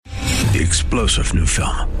the explosive new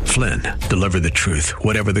film, Flynn, Deliver the Truth,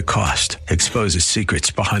 Whatever the Cost, exposes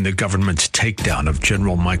secrets behind the government's takedown of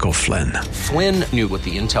General Michael Flynn. Flynn knew what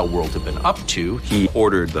the intel world had been up to. He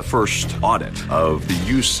ordered the first audit of the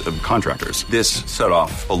use of contractors. This set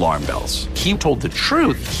off alarm bells. He told the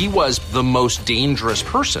truth. He was the most dangerous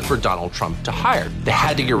person for Donald Trump to hire. They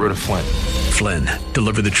had to get rid of Flynn. Flynn,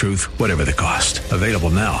 Deliver the Truth, Whatever the Cost. Available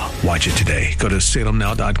now. Watch it today. Go to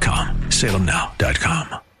salemnow.com.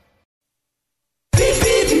 salemnow.com. Beep,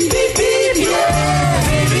 beep, beep, beep,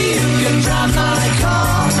 yeah. Baby, you can drive my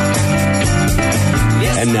car.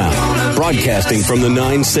 Yes, and now, broadcasting from the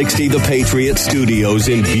 960 The Patriot Studios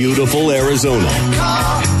in beautiful Arizona,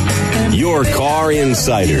 your Car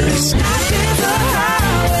Insiders.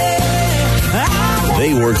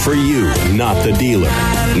 They work for you, not the dealer.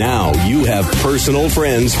 Now you have personal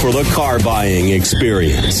friends for the car buying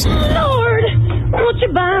experience. Lord, won't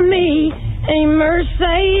you buy me a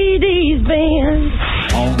Mercedes-Benz?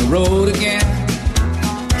 On the road again.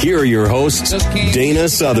 Here are your hosts, Dana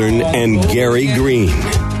Southern and Gary Green.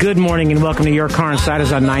 Good morning and welcome to Your Car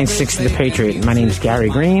Insiders on 960 The Patriot. My name is Gary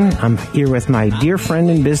Green. I'm here with my dear friend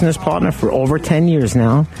and business partner for over 10 years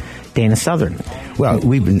now, Dana Southern. Well,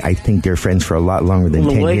 we've been, I think, dear friends for a lot longer than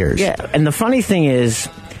 10 years. Yeah, and the funny thing is,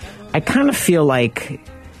 I kind of feel like,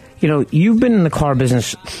 you know, you've been in the car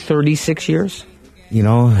business 36 years. You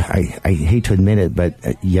know, I hate to admit it, but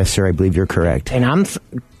yes, sir, I believe you're correct. And I'm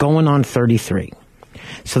going on 33.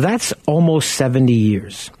 So that's almost 70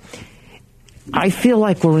 years. I feel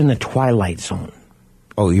like we're in the twilight zone.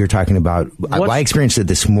 Oh, you're talking about... I experienced it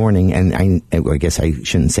this morning, and I guess I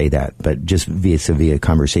shouldn't say that, but just via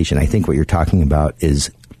conversation, I think what you're talking about is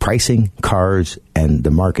pricing, cars, and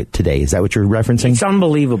the market today. Is that what you're referencing? It's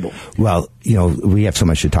unbelievable. Well, you know, we have so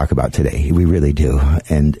much to talk about today. We really do.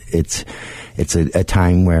 And it's a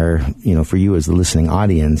time where, you know, for you as the listening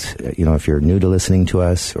audience, you know, if you're new to listening to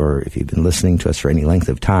us or if you've been listening to us for any length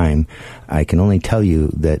of time, I can only tell you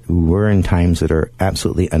that we're in times that are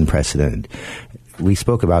absolutely unprecedented. We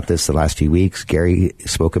spoke about this the last few weeks. Gary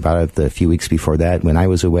spoke about it the few weeks before that when I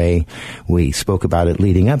was away. We spoke about it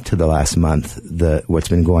leading up to the last month, what's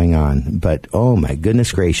been going on. But, oh, my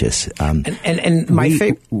goodness gracious.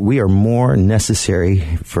 We are more necessary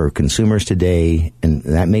for consumers today, and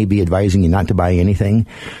that may be advising you not to buy anything.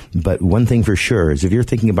 But one thing for sure is if you're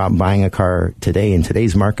thinking about buying a car today in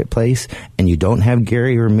today's marketplace and you don't have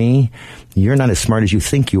Gary or me, you're not as smart as you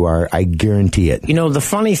think you are. I guarantee it. You know, the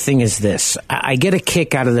funny thing is this. I get a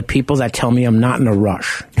kick out of the people that tell me I'm not in a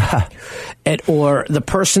rush. Or the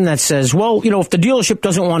person that says, well, you know, if the dealership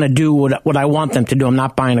doesn't want to do what I want them to do, I'm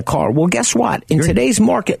not buying a car. Well, guess what? In today's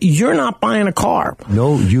market, you're not buying a car.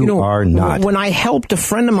 No, you are not. When I helped a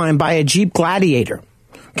friend of mine buy a Jeep Gladiator,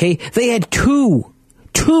 okay, they had two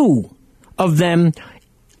of them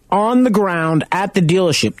on the ground at the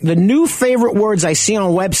dealership. The new favorite words I see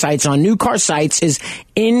on websites, on new car sites, is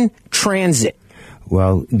in transit.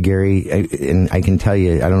 Well, Gary, and I can tell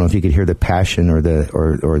you, I don't know if you could hear the passion or the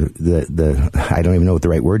I don't even know what the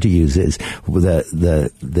right word to use is,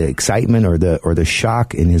 the excitement or the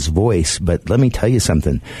shock in his voice. But let me tell you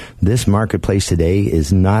something. This marketplace today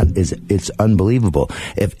it's unbelievable.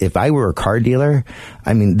 If I were a car dealer,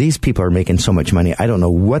 I mean, these people are making so much money. I don't know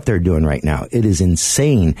what they're doing right now. It is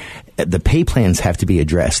insane. The pay plans have to be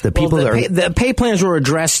addressed. The pay plans were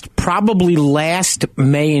addressed probably last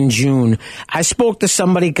May and June. I spoke to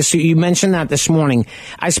somebody, because you mentioned that this morning.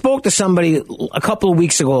 I spoke to somebody a couple of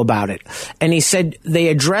weeks ago about it, and he said they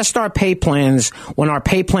addressed our pay plans when our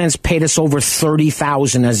pay plans paid us over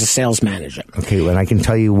 $30,000 as a sales manager. Okay, well, I can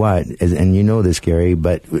tell you what, and you know this, Gary,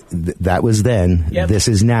 but that was then. Yep. This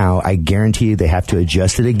is now. I guarantee you they have to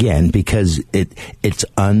adjust it again because it's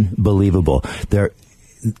unbelievable.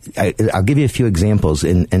 I'll give you a few examples,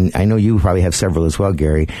 and I know you probably have several as well,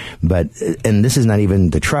 Gary, and this is not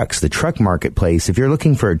even the trucks. The truck marketplace, if you're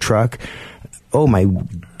looking for a truck, oh my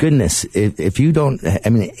goodness, if you don't, I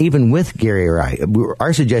mean, even with Gary or I,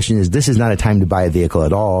 our suggestion is this is not a time to buy a vehicle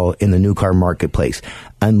at all in the new car marketplace,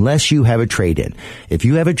 unless you have a trade-in. If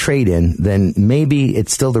you have a trade-in, then maybe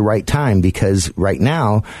it's still the right time, because right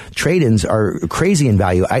now, trade-ins are crazy in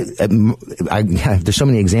value. There's so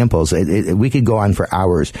many examples. We could go on for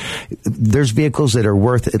hours. There's vehicles that are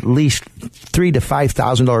worth at least $3,000 to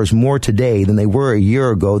 $5,000 more today than they were a year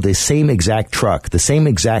ago. The same exact truck, the same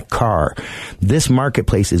exact car. This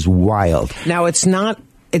marketplace is wild. Now, it's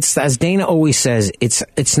as Dana always says,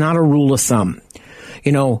 it's not a rule of thumb.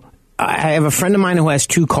 You know, I have a friend of mine who has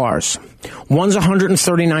two cars. One's a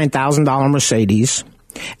 $139,000 Mercedes,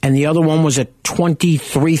 and the other one was a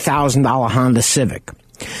 $23,000 Honda Civic.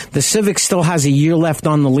 The Civic still has a year left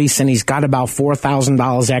on the lease, and he's got about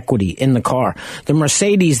 $4,000 equity in the car. The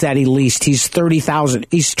Mercedes that he leased, he's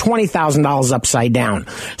 $20,000 upside down.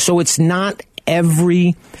 So it's not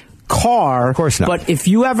every car. Of course not. But if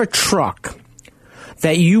you have a truck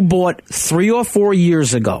that you bought 3 or 4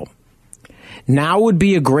 years ago, now would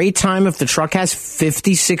be a great time if the truck has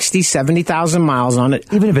 50, 60, 70,000 miles on it.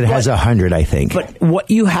 Even if it has 100, I think. But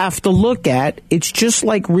what you have to look at, it's just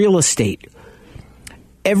like real estate.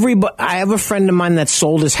 I have a friend of mine that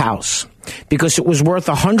sold his house because it was worth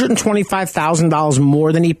 $125,000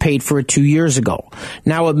 more than he paid for it 2 years ago.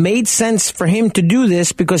 Now, it made sense for him to do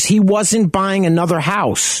this because he wasn't buying another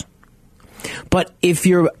house. But if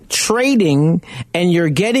you're trading and you're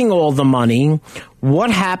getting all the money, what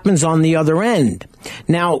happens on the other end?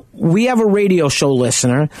 Now, we have a radio show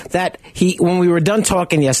listener that when we were done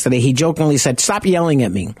talking yesterday, he jokingly said, "Stop yelling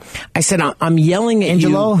at me." I said, I'm yelling at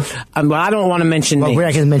Angelo? you. Well, I don't want to mention names. We're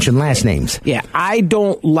not going to mention last names. Yeah, I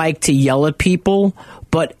don't like to yell at people,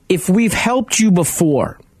 but if we've helped you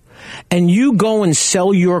before and you go and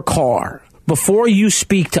sell your car before you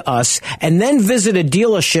speak to us and then visit a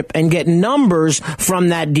dealership and get numbers from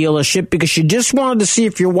that dealership because you just wanted to see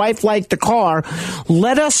if your wife liked the car,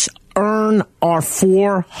 let us earn our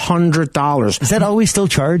 $400. Is that all we still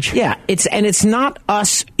charge? Yeah, it's not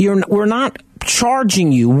us. We're not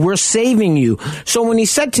charging you. We're saving you. So when he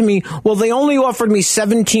said to me, "Well, they only offered me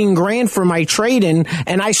 $17,000 for my trade-in,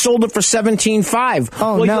 and I sold it for $17,500."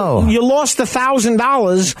 Oh, well, no! You lost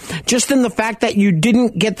 $1,000 just in the fact that you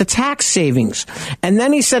didn't get the tax savings. And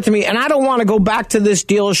then he said to me, "And I don't want to go back to this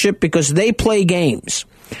dealership because they play games."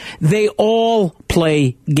 They all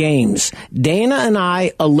play games. Dana and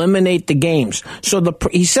I eliminate the games. So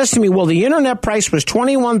he says to me, "Well, the internet price was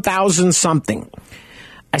 $21,000 something."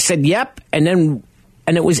 I said, "Yep," and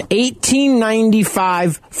it was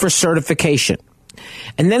 $18.95 for certification,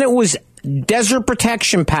 and then it was desert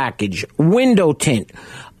protection package, window tint,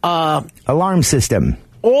 alarm system.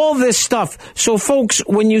 All this stuff. So, folks,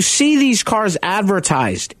 when you see these cars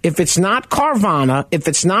advertised, if it's not Carvana, if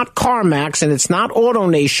it's not CarMax, and it's not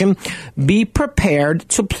AutoNation, be prepared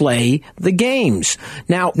to play the games.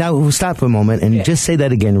 Now, we'll stop for a moment and just say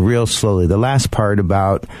that again real slowly. The last part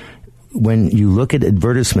about when you look at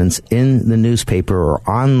advertisements in the newspaper or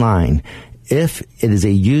online, if it is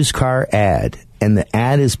a used car ad and the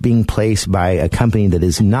ad is being placed by a company that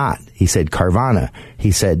is not, he said Carvana,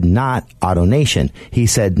 he said not AutoNation, he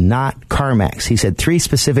said not CarMax, he said 3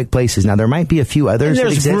 specific places. Now, there might be a few others. And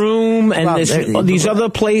there's Vroom and there's these other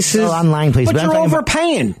places. Online places. But you're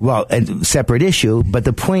overpaying. Well, a separate issue, but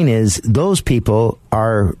the point is those people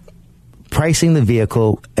are pricing the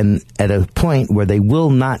vehicle and at a point where they will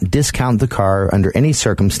not discount the car under any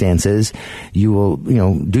circumstances. You will,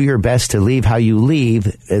 do your best to leave how you leave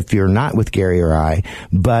if you're not with Gary or I,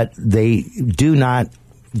 but they do not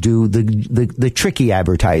do the tricky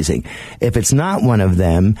advertising. If it's not one of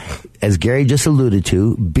them, as Gary just alluded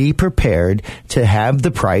to, be prepared to have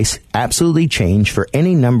the price absolutely change for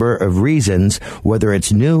any number of reasons, whether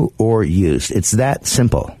it's new or used. It's that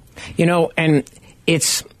simple. And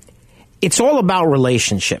it's all about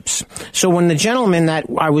relationships. So when the gentleman that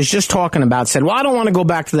I was just talking about said, "Well, I don't want to go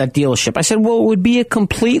back to that dealership," I said, "Well, it would be a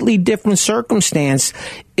completely different circumstance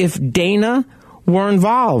if Dana were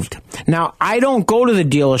involved." Now, I don't go to the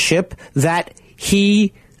dealership that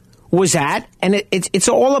he was at, and it's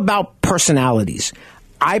all about personalities.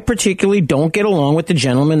 I particularly don't get along with the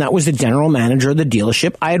gentleman that was the general manager of the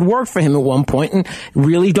dealership. I had worked for him at one point and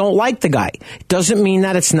really don't like the guy. Doesn't mean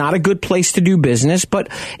that it's not a good place to do business, but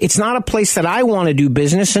it's not a place that I want to do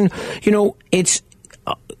business. And, it's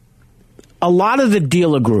a lot of the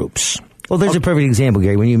dealer groups. Well, there's a perfect example,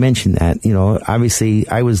 Gary. When you mentioned that, obviously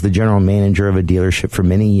I was the general manager of a dealership for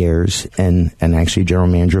many years and actually general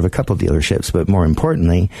manager of a couple dealerships. But more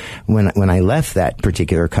importantly, when I left that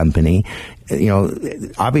particular company,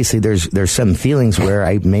 obviously there's some feelings where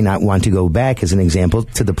I may not want to go back, as an example,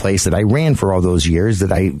 to the place that I ran for all those years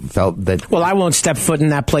that I felt that. Well, I won't step foot in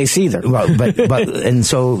that place either. Well, but and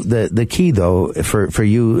so the key though for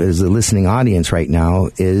you as the listening audience right now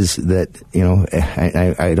is that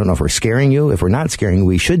I don't know if we're scaring you. If we're not scaring you,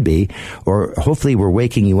 we should be, or hopefully we're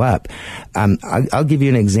waking you up. I'll give you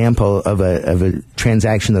an example of a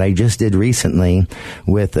transaction that I just did recently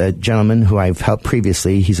with a gentleman who I've helped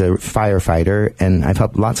previously. He's a firefighter, and I've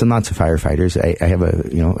helped lots and lots of firefighters. I have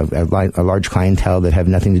a large clientele that have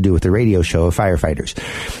nothing to do with the radio show of firefighters.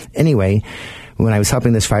 Anyway, when I was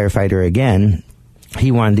helping this firefighter again,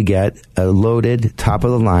 he wanted to get a loaded,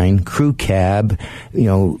 top-of-the-line crew cab,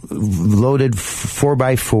 loaded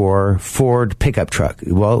 4x4 Ford pickup truck.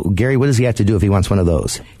 Well, Gary, what does he have to do if he wants one of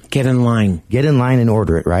those? Get in line. Get in line and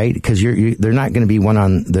order it, right? Because they're not going to be one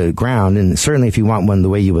on the ground. And certainly if you want one the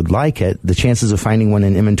way you would like it, the chances of finding one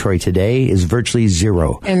in inventory today is virtually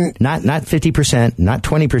zero. And not 50%, not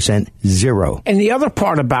 20%, zero. And the other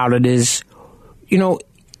part about it is,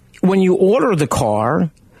 when you order the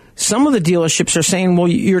car, some of the dealerships are saying, well,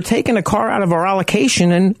 you're taking a car out of our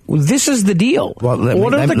allocation, and this is the deal. Well,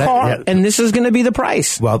 order the car, and this is going to be the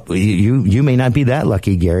price. Well, you may not be that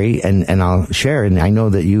lucky, Gary, and I'll share, and I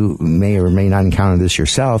know that you may or may not encounter this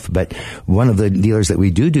yourself, but one of the dealers that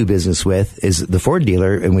we do business with is the Ford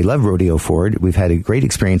dealer, and we love Rodeo Ford. We've had a great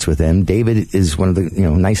experience with them. David is one of the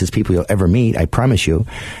nicest people you'll ever meet, I promise you.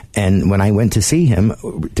 And when I went to see him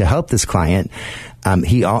to help this client,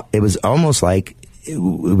 it was almost like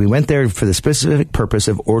we went there for the specific purpose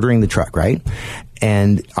of ordering the truck, right?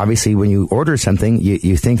 And obviously when you order something,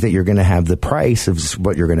 you think that you're going to have the price of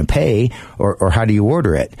what you're going to pay, or how do you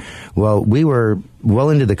order it? Well, we were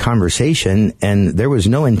well into the conversation, and there was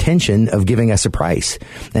no intention of giving us a price.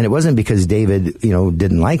 And it wasn't because David,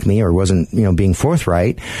 didn't like me or wasn't, being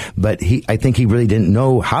forthright, but I think he really didn't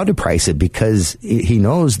know how to price it, because he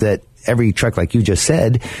knows that every truck, like you just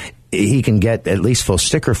said, he can get at least full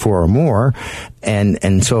sticker for or more.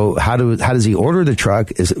 And so how does he order the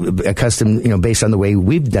truck is accustomed, based on the way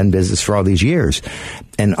we've done business for all these years.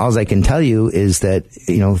 And all I can tell you is that,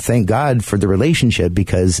 thank God for the relationship,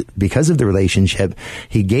 because of the relationship,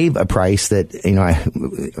 he gave a price that,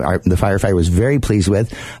 the firefighter was very pleased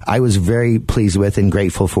with. I was very pleased with and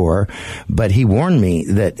grateful for, but he warned me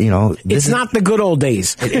that, it's not the good old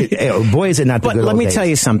days. Boy, is it not the good old days. But let me tell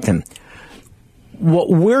you something. What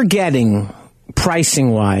we're getting,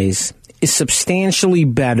 pricing-wise, is substantially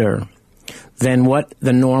better than what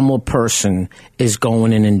the normal person is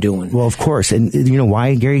going in and doing. Well, of course. And you know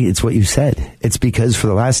why, Gary? It's what you said. It's because for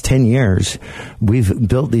the last 10 years, we've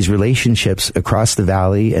built these relationships across the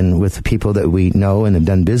valley and with the people that we know and have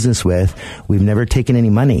done business with. We've never taken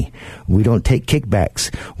any money. We don't take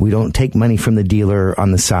kickbacks. We don't take money from the dealer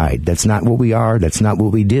on the side. That's not what we are. That's not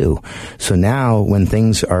what we do. So now when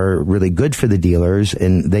things are really good for the dealers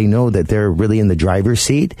and they know that they're really in the driver's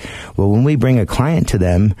seat, well, when we bring a client to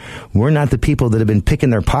them, we're not the people that have been picking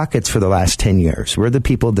their pockets for the last 10 years. We're the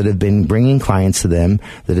people that have been bringing clients to them,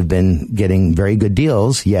 that have been getting very good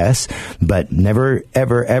deals, yes, but never,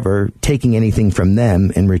 ever, ever taking anything from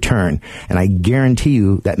them in return. And I guarantee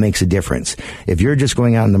you that makes a difference. If you're just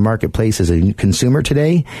going out in the marketplace as a consumer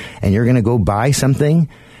today and you're going to go buy something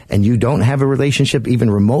and you don't have a relationship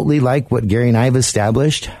even remotely like what Gary and I have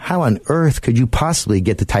established, how on earth could you possibly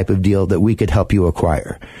get the type of deal that we could help you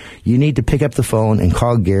acquire? You need to pick up the phone and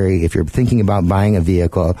call Gary if you're thinking about buying a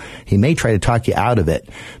vehicle. He may try to talk you out of it,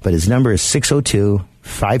 but his number is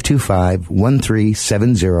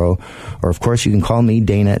 602-525-1370. Or, of course, you can call me,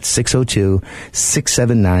 Dana, at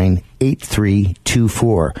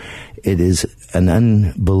 602-679-8324. It is an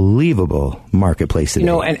unbelievable marketplace today.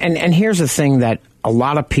 And here's the thing that a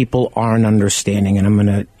lot of people aren't understanding, and I'm going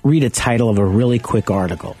to read a title of a really quick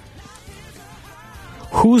article.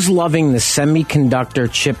 Who's loving the semiconductor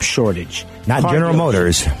chip shortage? Not General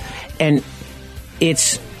Motors. And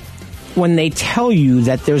it's when they tell you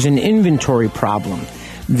that there's an inventory problem,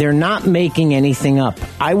 they're not making anything up.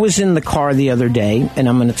 I was in the car the other day, and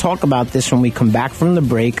I'm going to talk about this when we come back from the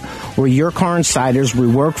break. We're Your Car Insiders. We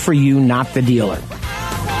work for you, not the dealer.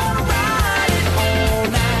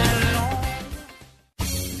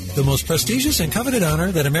 The most prestigious and coveted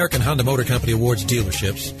honor that American Honda Motor Company awards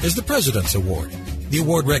dealerships is the President's Award. The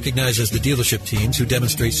award recognizes the dealership teams who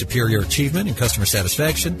demonstrate superior achievement in customer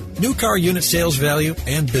satisfaction, new car unit sales value,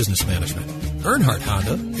 and business management. Earnhardt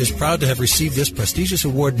Honda is proud to have received this prestigious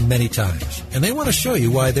award many times, and they want to show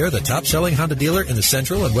you why they're the top-selling Honda dealer in the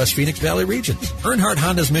Central and West Phoenix Valley regions. Earnhardt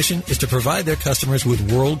Honda's mission is to provide their customers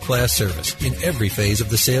with world-class service in every phase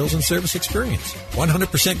of the sales and service experience.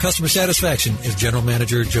 100% customer satisfaction is General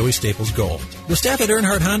Manager Joey Staples' goal. The staff at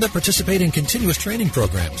Earnhardt Honda participate in continuous training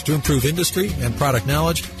programs to improve industry and product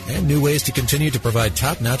knowledge and new ways to continue to provide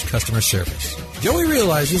top-notch customer service. Joey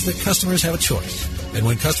realizes that customers have a choice, and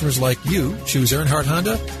when customers like you choose Earnhardt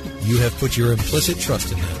Honda, you have put your implicit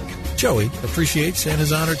trust in them. Joey appreciates and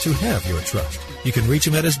is honored to have your trust. You can reach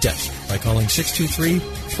him at his desk by calling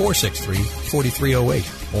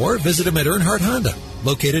 623-463-4308 or visit him at Earnhardt Honda,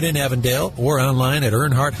 located in Avondale, or online at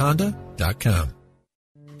earnhardthonda.com.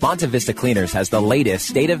 Monte Vista Cleaners has the latest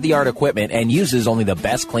state-of-the-art equipment and uses only the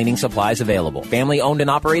best cleaning supplies available. Family owned and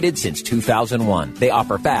operated since 2001. They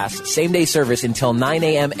offer fast, same-day service until 9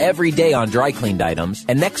 a.m. every day on dry cleaned items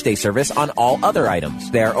and next-day service on all other items.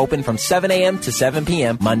 They are open from 7 a.m. to 7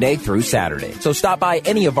 p.m. Monday through Saturday. So stop by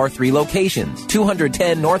any of our 3 locations,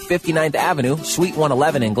 210 North 59th Avenue, Suite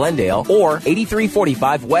 111 in Glendale, or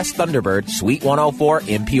 8345 West Thunderbird, Suite 104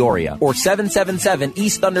 in Peoria, or 777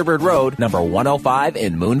 East Thunderbird Road, number 105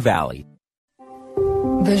 in Moon Valley.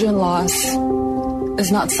 Vision loss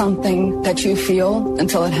is not something that you feel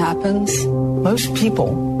until it happens. Most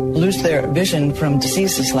people lose their vision from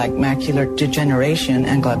diseases like macular degeneration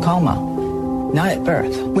and glaucoma, not at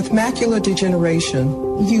birth. With macular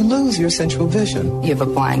degeneration, you lose your central vision. You have a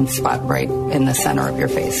blind spot right in the center of your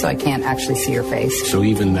face, so I can't actually see your face. So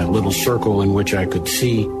even that little circle in which I could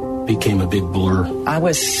see became a big blur. I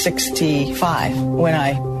was 65 when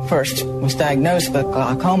I first was diagnosed with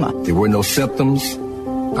glaucoma. There were no symptoms.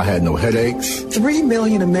 I had no headaches. 3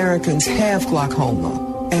 million Americans have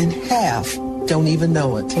glaucoma, and half don't even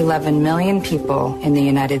know it. 11 million people in the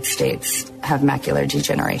United States have macular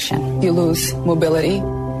degeneration. You lose mobility,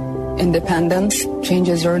 independence,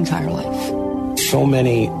 changes your entire life. So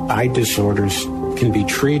many eye disorders can be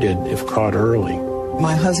treated if caught early.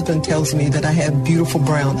 My husband tells me that I have beautiful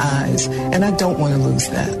brown eyes, and I don't want to lose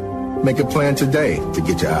that. Make a plan today to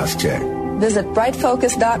get your eyes checked. Visit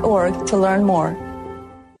brightfocus.org to learn more.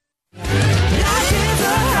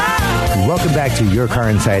 Welcome back to Your Car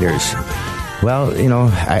Insiders. Well,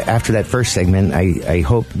 after that first segment, I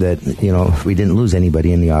hope that, we didn't lose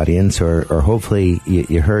anybody in the audience, or hopefully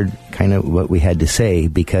you heard kind of what we had to say,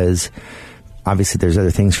 because obviously there's other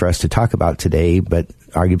things for us to talk about today, but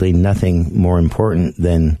arguably nothing more important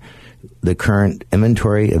than the current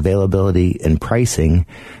inventory, availability, and pricing.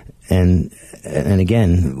 And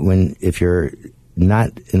again, if you're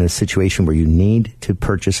not in a situation where you need to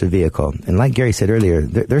purchase a vehicle, and like Gary said earlier,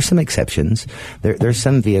 there's some exceptions. There's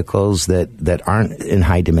some vehicles that aren't in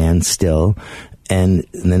high demand still, and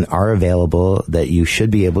then are available that you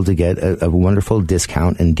should be able to get a wonderful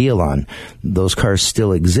discount and deal on. Those cars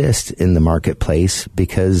still exist in the marketplace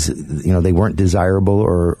because, they weren't desirable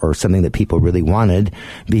or something that people really wanted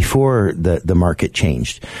before the market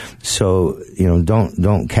changed. So,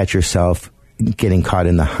 don't catch yourself getting caught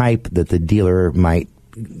in the hype that the dealer might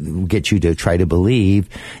get you to try to believe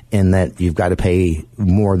in that you've got to pay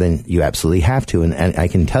more than you absolutely have to. And I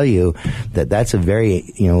can tell you that that's a very,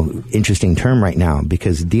 interesting term right now,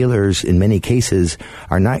 because dealers in many cases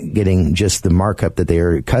are not getting just the markup that they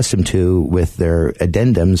are accustomed to with their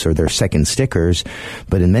addendums or their second stickers,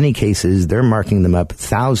 but in many cases they're marking them up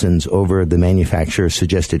thousands over the manufacturer's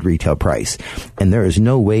suggested retail price. And there is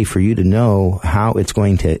no way for you to know how it's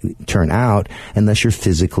going to turn out unless you're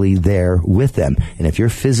physically there with them. And if you're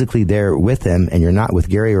physically there with them and you're not with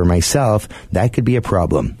Gary or myself, that could be a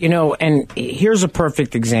problem. And here's a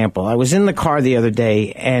perfect example. I was in the car the other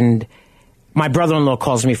day, and my brother-in-law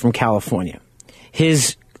calls me from California.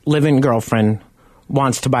 His live-in girlfriend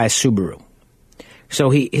wants to buy a Subaru. So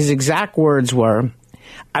his exact words were,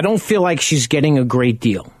 "I don't feel like she's getting a great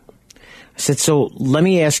deal." I said, "So let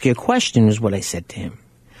me ask you a question," is what I said to him.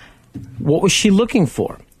 What was she looking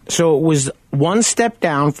for? So it was one step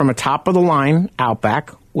down from a top-of-the-line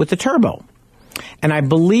Outback with a turbo. And I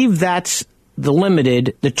believe that's the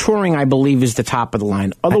limited. The Touring, I believe, is the top of the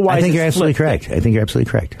line. Otherwise, I think you're absolutely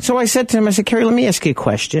correct. So I said to him, Kerry, let me ask you a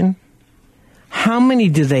question. How many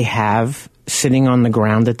do they have sitting on the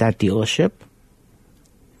ground at that dealership?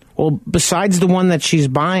 Well, besides the one that she's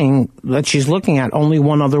buying, that she's looking at, only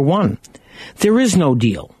one other one. There is no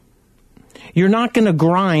deal. You're not going to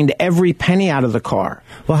grind every penny out of the car.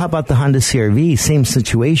 Well, how about the Honda CR-V? Same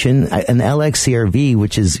situation. An LX CR-V,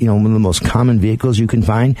 which is one of the most common vehicles you can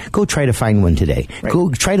find. Go try to find one today. Right. Go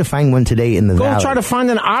try to find one today in the Valley. Go try to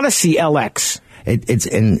find an Odyssey LX.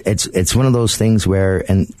 It's one of those things where,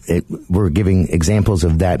 we're giving examples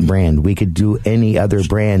of that brand. We could do any other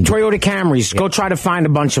brand. Toyota Camrys. Yeah. Go try to find a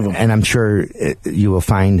bunch of them. And I'm sure you will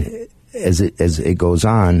find, as it goes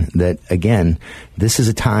on, that again, this is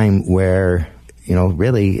a time where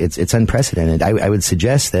really it's unprecedented. I would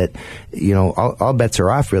suggest that all bets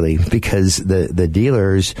are off, really, because the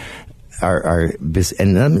dealers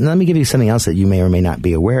and let me give you something else that you may or may not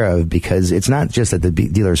be aware of, because it's not just that the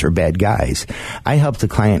dealers are bad guys. I helped a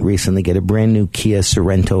client recently get a brand new Kia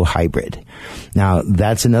Sorento hybrid. Now,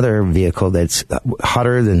 that's another vehicle that's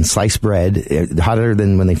hotter than sliced bread, hotter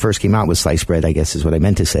than when they first came out with sliced bread, I guess is what I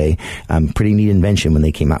meant to say. Pretty neat invention when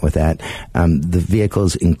they came out with that. The vehicle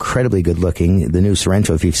is incredibly good looking. The new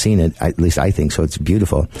Sorento, if you've seen it, at least I think so, it's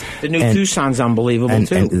beautiful. The new Tucson's unbelievable,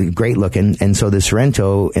 too. And great looking. And so the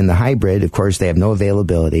Sorento and the hybrid, of course, they have no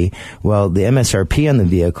availability. Well, the MSRP on the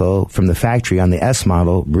vehicle from the factory on the S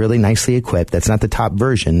model, really nicely equipped. That's not the top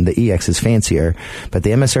version. The EX is fancier. But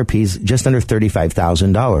the MSRP is just under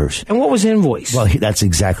 $35,000. And what was invoice? Well, that's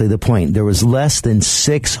exactly the point. There was less than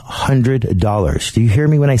 $600. Do you hear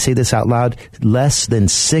me when I say this out loud? Less than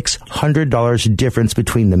 $600 difference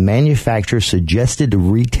between the manufacturer's suggested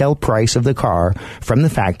retail price of the car from the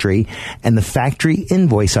factory and the factory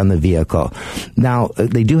invoice on the vehicle. Now,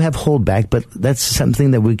 they do have holdback, but that's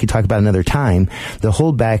something that we could talk about another time. The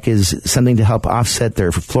holdback is something to help offset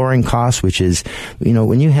their flooring costs, which is,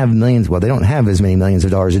 when you have millions, well, they don't have as many millions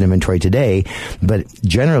of dollars in inventory today, but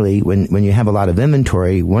generally, when you have a lot of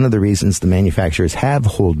inventory, one of the reasons the manufacturers have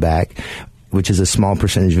holdback, which is a small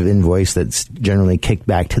percentage of invoice that's generally kicked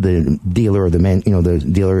back to the dealer or the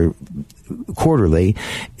dealer quarterly,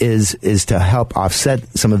 is to help offset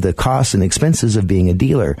some of the costs and expenses of being a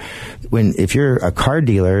dealer. If you're a car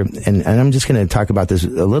dealer, and I'm just going to talk about this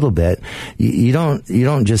a little bit, you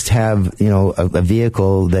don't just have a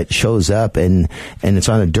vehicle that shows up and it's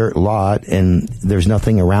on a dirt lot and there's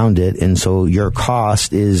nothing around it, and so your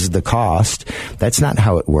cost is the cost. That's not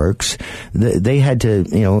how it works. They had to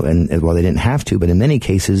well, they didn't have to, but in many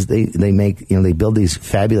cases they make they build these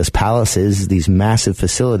fabulous palaces, these massive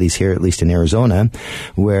facilities here, at least in Arizona,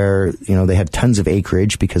 where they have tons of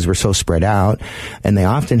acreage because we're so spread out, and they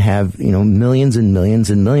often have millions and millions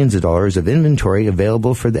and millions of dollars of inventory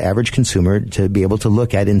available for the average consumer to be able to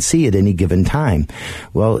look at and see at any given time.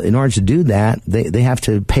 Well, in order to do that, they have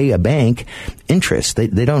to pay a bank interest.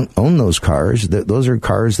 They don't own those cars. Those are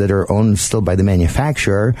cars that are owned still by the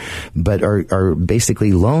manufacturer, but are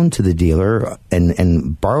basically loaned to the dealer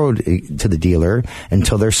and borrowed to the dealer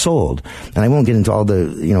until they're sold. And I won't get into all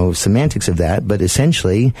the semantics of that, but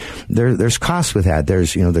essentially there's costs with that.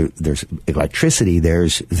 There's there's electricity.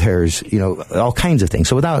 There's all kinds of things.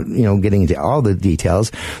 So without getting into all the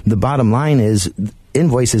details, the bottom line is,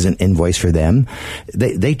 invoice is an invoice for them.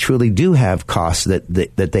 They truly do have costs that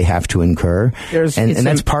they have to incur, and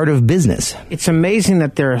that's part of business. It's amazing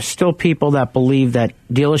that there are still people that believe that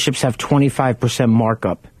dealerships have 25%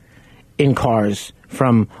 markup in cars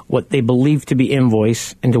from what they believe to be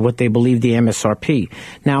invoice into what they believe the MSRP.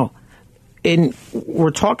 Now,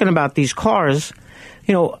 we're talking about these cars,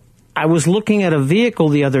 I was looking at a vehicle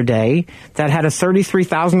the other day that had a $33,000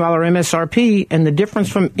 MSRP, and the difference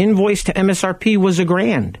from invoice to MSRP was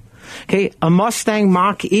 $1,000. Okay, a Mustang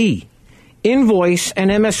Mach-E. Invoice and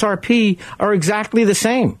MSRP are exactly the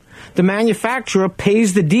same. The manufacturer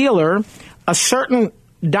pays the dealer a certain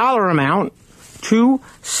dollar amount to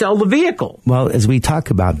sell the vehicle. Well, as we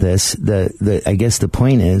talk about this, I guess the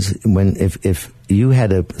point is, if you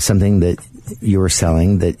had something that you were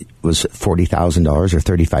selling that was $40,000 or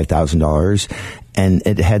 $35,000, and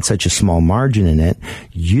it had such a small margin in it,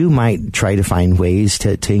 you might try to find ways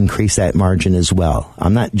to increase that margin as well.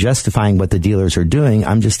 I'm not justifying what the dealers are doing.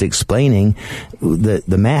 I'm just explaining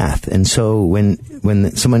the math. And so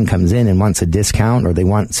when someone comes in and wants a discount or they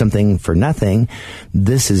want something for nothing,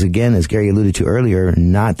 this is, again, as Gary alluded to earlier,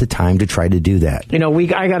 not the time to try to do that.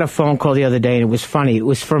 I got a phone call the other day, and it was funny. It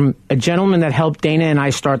was from a gentleman that helped Dana and I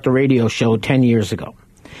start the radio show 10 years ago.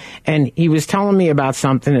 And he was telling me about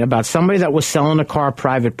somebody that was selling a car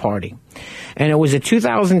private party. And it was a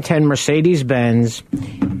 2010 Mercedes-Benz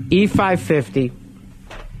E550,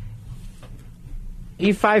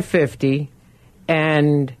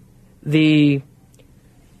 and the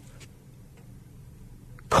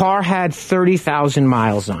car had 30,000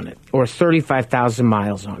 miles on it, or 35,000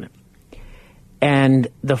 miles on it. And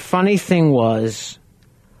the funny thing was,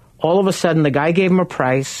 all of a sudden, the guy gave him a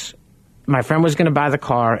price. My friend was going to buy the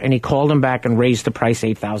car, and he called him back and raised the price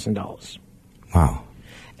 $8,000. Wow.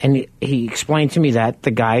 And he explained to me that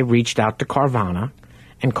the guy reached out to Carvana,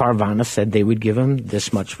 and Carvana said they would give him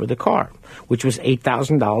this much for the car, which was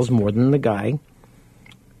 $8,000 more than the guy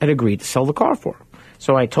had agreed to sell the car for.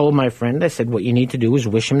 So I told my friend, I said, what you need to do is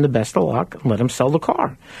wish him the best of luck and let him sell the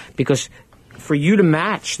car. Because for you to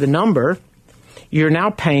match the number, you're now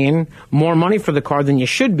paying more money for the car than you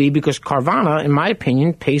should be, because Carvana, in my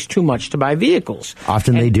opinion, pays too much to buy vehicles.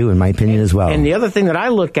 Often they do, in my opinion, as well. And the other thing that I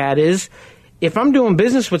look at is, if I'm doing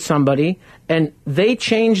business with somebody and they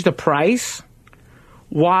change the price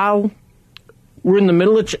while we're in the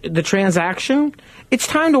middle of the transaction, it's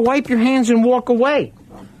time to wipe your hands and walk away.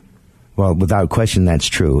 Well, without question, that's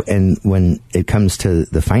true. And when it comes to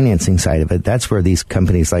the financing side of it, that's where these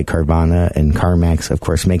companies like Carvana and CarMax, of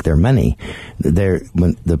course, make their money.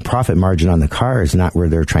 When the profit margin on the car is not where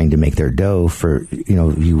they're trying to make their dough for,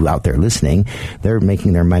 you out there listening. They're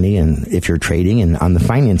making their money, and if you're trading and on the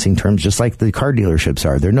financing terms, just like the car dealerships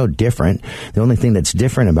are, they're no different. The only thing that's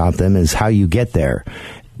different about them is how you get there.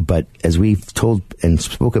 But as we've told and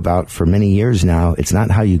spoke about for many years now, it's not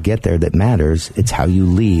how you get there that matters. It's how you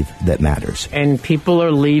leave that matters. And people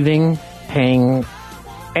are leaving paying,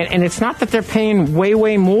 and it's not that they're paying way,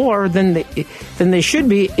 way more than they should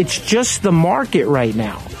be. It's just the market right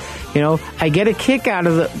now. I get a kick out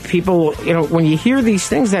of the people, when you hear these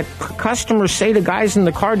things that customers say to guys in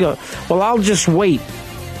the car dealer, well, I'll just wait.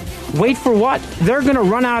 Wait for what? They're going to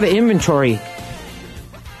run out of inventory.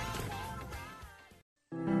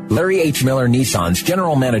 Larry H. Miller Nissan's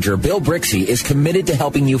General Manager Bill Brixey is committed to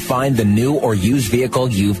helping you find the new or used vehicle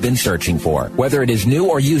you've been searching for. Whether it is new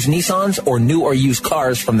or used Nissans or new or used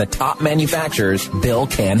cars from the top manufacturers, Bill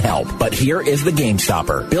can help. But here is the game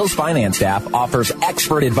stopper. Bill's finance staff offers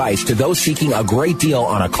expert advice to those seeking a great deal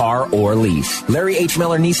on a car or lease. Larry H.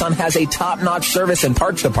 Miller Nissan has a top-notch service and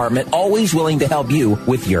parts department always willing to help you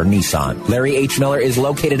with your Nissan. Larry H. Miller is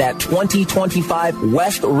located at 2025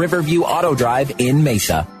 West Riverview Auto Drive in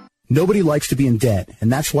Mesa. Nobody likes to be in debt, and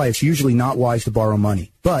that's why it's usually not wise to borrow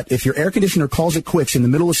money. But if your air conditioner calls it quits in the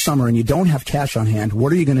middle of summer and you don't have cash on hand,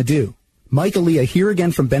 what are you going to do? Mike Aaliyah here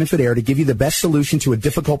again from Benefit Air to give you the best solution to a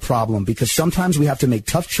difficult problem, because sometimes we have to make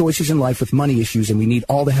tough choices in life with money issues, and we need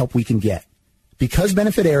all the help we can get. Because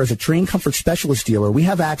Benefit Air is a Train Comfort Specialist dealer, we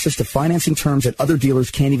have access to financing terms that other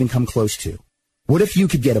dealers can't even come close to. What if you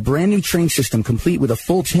could get a brand new train system complete with a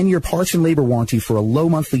full 10-year parts and labor warranty for a low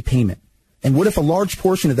monthly payment? And what if a large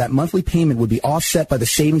portion of that monthly payment would be offset by the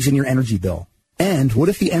savings in your energy bill? And what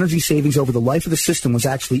if the energy savings over the life of the system was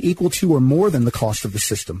actually equal to or more than the cost of the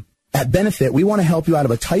system? At Benefit, we want to help you out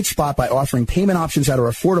of a tight spot by offering payment options that are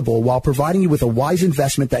affordable while providing you with a wise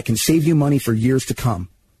investment that can save you money for years to come.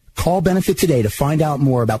 Call Benefit today to find out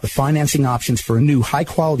more about the financing options for a new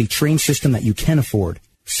high-quality train system that you can afford.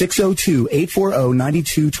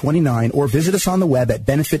 602-840-9229 or visit us on the web at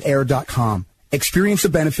benefitair.com. Experience the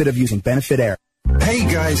benefit of using Benefit Air. Hey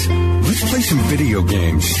guys, let's play some video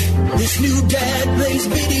games. This new dad plays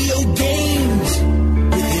video games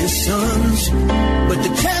with his sons, but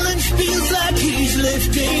the challenge feels like he's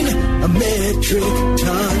lifting a metric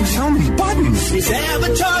ton. How many buttons? His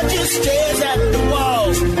avatar just stares at the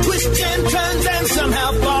walls, twists and turns and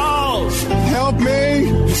somehow falls. Help me!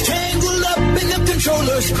 He's tangled up in the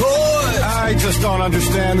controller's cord. I just don't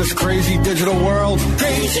understand this crazy digital world.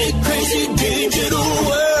 Crazy, crazy digital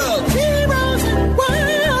world. Heroes and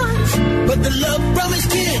worlds. But the love from his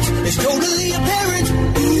kids is totally apparent.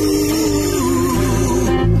 Ooh.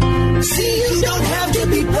 See, you don't have to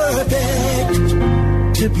be perfect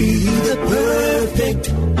to be the perfect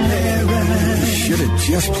parent. Should have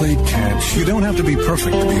just played catch. You don't have to be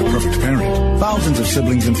perfect to be a perfect parent. Thousands of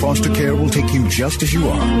siblings in foster care will take you just as you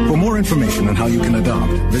are. For more information on how you can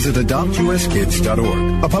adopt, visit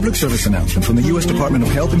adoptuskids.org. A public service announcement from the U.S. Department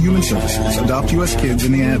of Health and Human Services, Adopt U.S. Kids,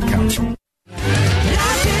 and the Ad Council.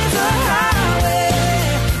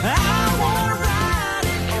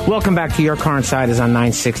 Welcome back to Your Car Insiders on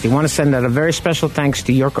 960. I want to send out a very special thanks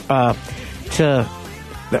to to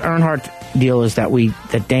the Earnhardt dealers that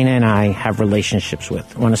Dana and I have relationships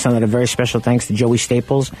with. I want to send out a very special thanks to Joey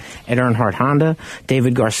Staples at Earnhardt Honda,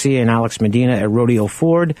 David Garcia and Alex Medina at Rodeo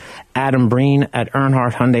Ford, Adam Breen at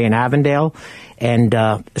Earnhardt Hyundai in Avondale, and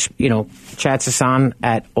Chad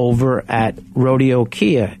Sasson over at Rodeo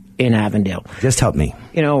Kia in Avondale. Just help me.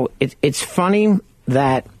 It's funny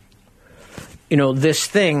that this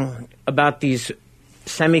thing about these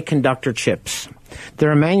semiconductor chips. There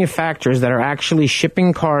are manufacturers that are actually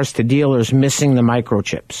shipping cars to dealers missing the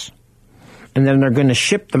microchips. And then they're going to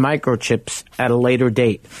ship the microchips at a later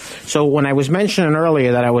date. So when I was mentioning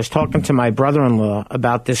earlier that I was talking to my brother-in-law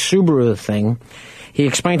about this Subaru thing, he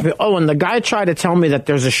explained to me, and the guy tried to tell me that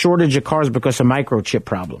there's a shortage of cars because of microchip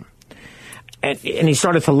problem. And he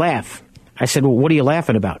started to laugh. I said, well, what are you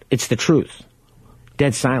laughing about? It's the truth.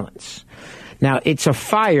 Dead silence. Now, it's a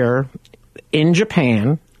fire in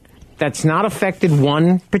Japan that's not affected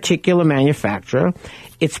one particular manufacturer.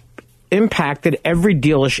 It's impacted every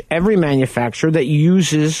dealership, every manufacturer that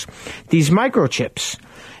uses these microchips.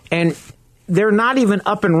 And they're not even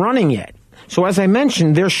up and running yet. So as I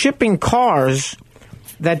mentioned, they're shipping cars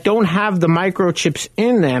that don't have the microchips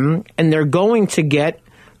in them, and they're going to get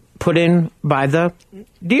put in by the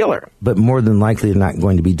dealer. But more than likely, they're not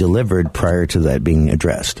going to be delivered prior to that being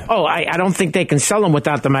addressed. Oh, I don't think they can sell them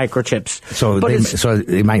without the microchips. So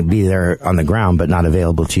they might be there on the ground, but not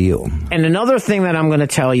available to you. And another thing that I'm going to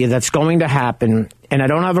tell you that's going to happen, and I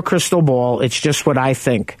don't have a crystal ball, it's just what I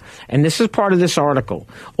think. And this is part of this article.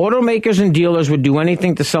 Automakers and dealers would do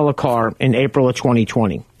anything to sell a car in April of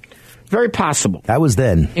 2020. Very possible. That was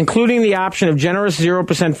then. Including the option of generous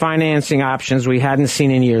 0% financing options we hadn't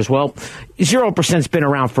seen in years. Well, 0%'s been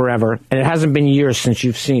around forever, and it hasn't been years since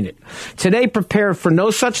you've seen it. Today, prepare for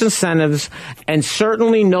no such incentives and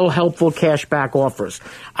certainly no helpful cashback offers.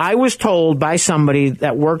 I was told by somebody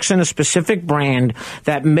that works in a specific brand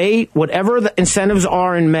that whatever the incentives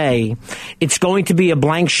are in May, it's going to be a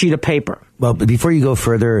blank sheet of paper. Well, before you go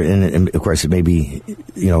further, and of course it may be,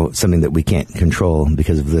 something that we can't control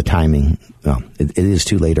because of the timing. Well, it is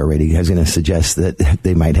too late already. I was going to suggest that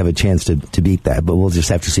they might have a chance to beat that, but we'll just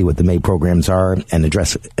have to see what the May programs are and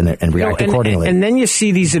address and react accordingly. And then you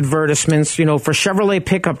see these advertisements, for Chevrolet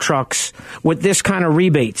pickup trucks with this kind of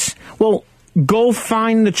rebates. Well, go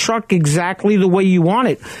find the truck exactly the way you want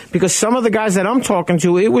it. Because some of the guys that I'm talking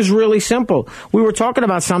to, it was really simple. We were talking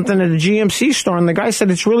about something at a GMC store, and the guy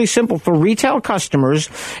said it's really simple. For retail customers,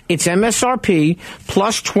 it's MSRP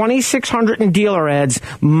plus $2,600 in dealer ads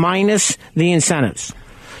minus the incentives.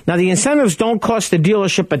 Now, the incentives don't cost the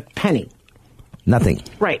dealership a penny. Nothing.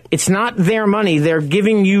 Right. It's not their money. They're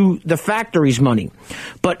giving you the factory's money.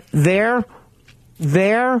 But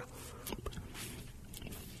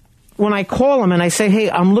when I call him and I say, hey,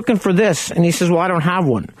 I'm looking for this, and he says, well, I don't have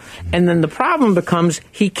one. And then the problem becomes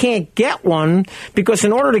he can't get one because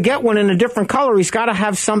in order to get one in a different color, he's got to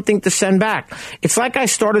have something to send back. It's like I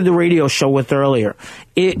started the radio show with earlier.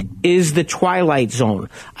 It is the twilight zone.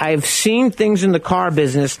 I've seen things in the car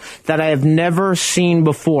business that I have never seen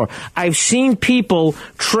before. I've seen people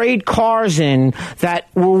trade cars in that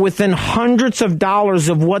were within hundreds of dollars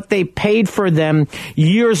of what they paid for them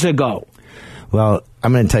years ago. Well,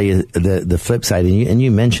 I'm going to tell you the flip side, and you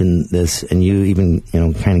mentioned this, and you even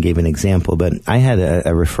kind of gave an example. But I had a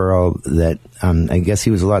referral that I guess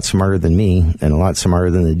he was a lot smarter than me and a lot smarter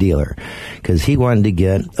than the dealer, because he wanted to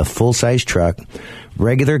get a full size truck,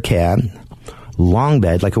 regular cab, long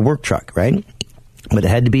bed, like a work truck, right? But it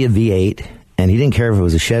had to be a V8. And he didn't care if it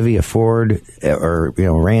was a Chevy, a Ford, or,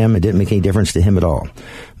 Ram. It didn't make any difference to him at all.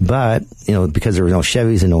 But, because there were no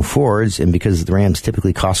Chevys and no Fords, and because the Rams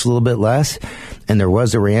typically cost a little bit less, and there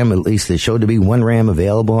was a Ram, at least it showed to be one Ram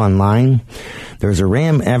available online. There was a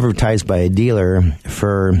Ram advertised by a dealer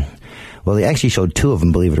for, well, they actually showed two of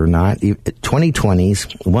them, believe it or not,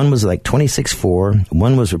 2020s. One was like 26.4.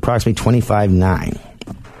 One was approximately 25.9.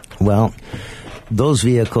 Well, those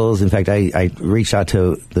vehicles, in fact, I reached out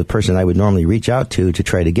to the person I would normally reach out to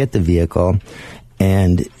try to get the vehicle,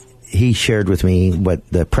 and he shared with me what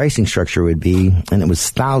the pricing structure would be, and it was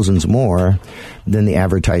thousands more than the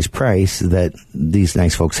advertised price that these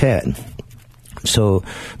nice folks had. So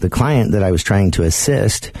the client that I was trying to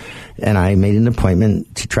assist, and I made an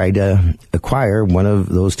appointment to try to acquire one of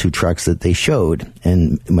those two trucks that they showed.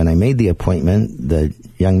 And when I made the appointment, the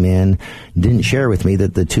young man didn't share with me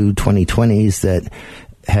that the two 2020s that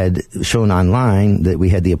had shown online that we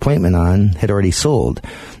had the appointment on had already sold.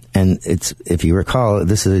 And it's, if you recall,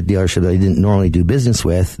 this is a dealership that I didn't normally do business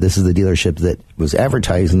with. This is the dealership that was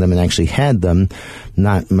advertising them and actually had them,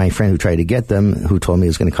 not my friend who tried to get them, who told me it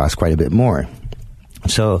was going to cost quite a bit more.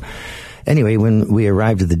 So anyway, when we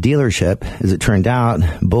arrived at the dealership, as it turned out,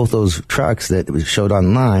 both those trucks that showed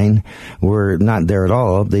online were not there at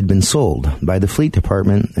all. They'd been sold by the fleet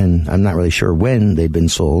department, and I'm not really sure when they'd been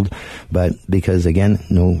sold, but because, again,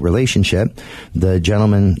 no relationship, the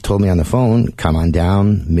gentleman told me on the phone, come on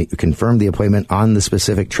down, confirm the appointment on the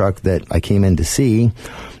specific truck that I came in to see,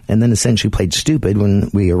 and then essentially played stupid when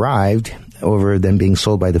we arrived over them being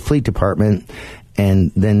sold by the fleet department.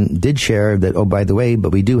 And then did share that, oh, by the way,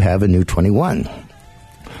 but we do have a new 21.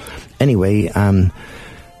 Anyway, all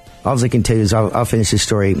I can tell you is I'll finish this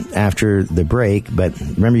story after the break. But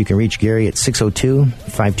remember, you can reach Gary at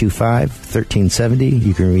 602-525-1370.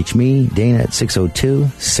 You can reach me, Dana, at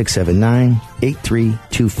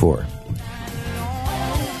 602-679-8324.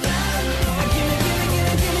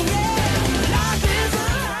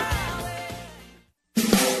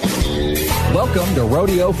 Welcome to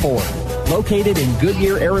Rodeo Ford. Located in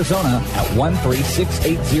Goodyear, Arizona at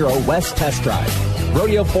 13680 West Test Drive.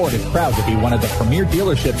 Rodeo Ford is proud to be one of the premier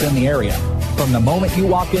dealerships in the area. From the moment you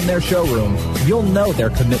walk in their showroom, you'll know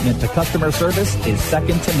their commitment to customer service is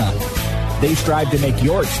second to none. They strive to make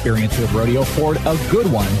your experience with Rodeo Ford a good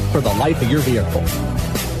one for the life of your vehicle.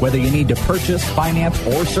 Whether you need to purchase, finance,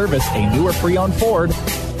 or service a new or pre-owned Ford,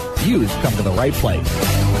 you've come to the right place.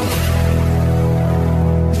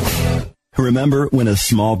 Remember when a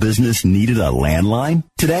small business needed a landline?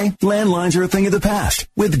 Today, landlines are a thing of the past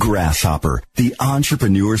with Grasshopper, the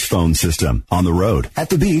entrepreneur's phone system. On the road, at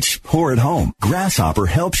the beach, or at home, Grasshopper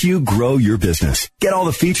helps you grow your business. Get all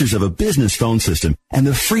the features of a business phone system and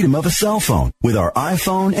the freedom of a cell phone with our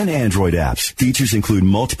iPhone and Android apps. Features include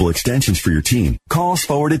multiple extensions for your team, calls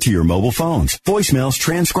forwarded to your mobile phones, voicemails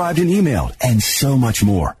transcribed and emailed, and so much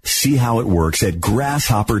more. See how it works at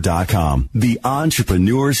grasshopper.com, the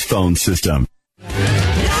entrepreneur's phone system.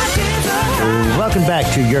 Welcome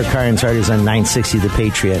back to Your Car Insiders on 960 The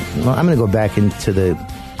Patriot. Well, I'm going to go back into the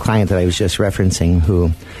client that I was just referencing,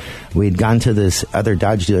 who we'd gone to this other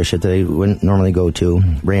Dodge dealership that I wouldn't normally go to,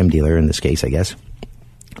 Ram dealer in this case, I guess.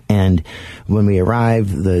 And when we arrived,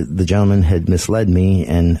 the gentleman had misled me,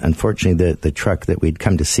 and unfortunately the truck that we'd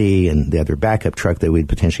come to see and the other backup truck that we'd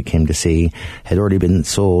potentially came to see had already been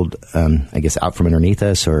sold, I guess, out from underneath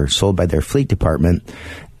us or sold by their fleet department.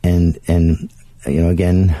 And you know,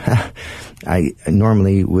 again, I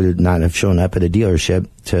normally would not have shown up at a dealership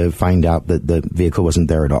to find out that the vehicle wasn't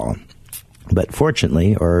there at all. But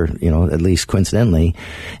fortunately, or, you know, at least coincidentally,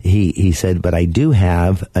 he said, but I do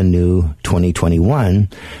have a new 2021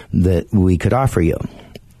 that we could offer you.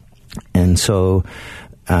 And so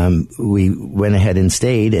we went ahead and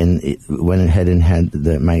stayed and went ahead and had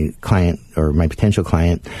my client or my potential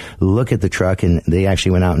client look at the truck, and they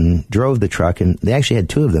actually went out and drove the truck, and they actually had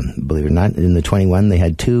two of them, believe it or not. In the 21, they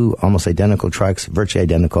had two almost identical trucks, virtually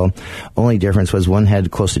identical. Only difference was one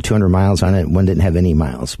had close to 200 miles on it, one didn't have any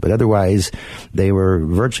miles. But otherwise, they were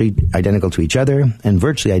virtually identical to each other and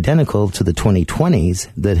virtually identical to the 2020s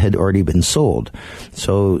that had already been sold.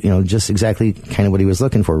 So, you know, just exactly kind of what he was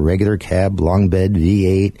looking for. Regular cab, long bed,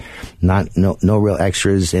 V8, no real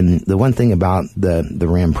extras. And the one thing about the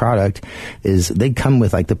Ram product is they come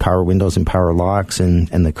with like the power windows and power locks and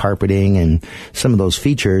the carpeting and some of those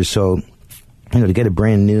features. So, you know, to get a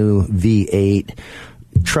brand new V8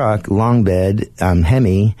 truck, long bed,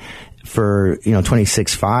 Hemi for, you know,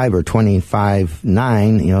 $26,500 or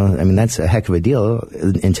 $25,900, you know, I mean, that's a heck of a deal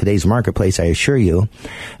in today's marketplace, I assure you.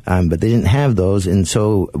 But they didn't have those. And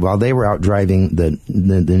so while they were out driving the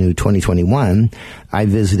new 2021, I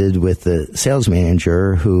visited with the sales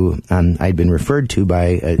manager who I'd been referred to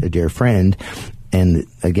by a dear friend. And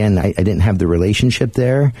again, I didn't have the relationship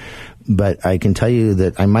there, but I can tell you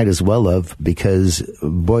that I might as well have, because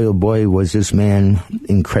boy, oh boy, was this man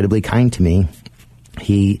incredibly kind to me.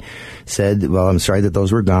 He said, well, I'm sorry that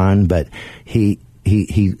those were gone, but he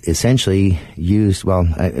essentially used, well,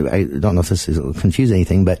 I don't know if this is confuse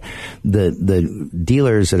anything, but the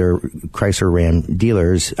dealers that are Chrysler Ram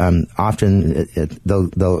dealers, often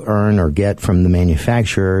they'll earn or get from the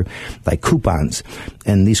manufacturer like coupons.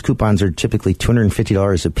 And these coupons are typically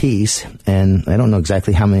 $250 a piece. And I don't know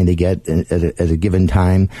exactly how many they get at a given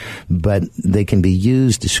time, but they can be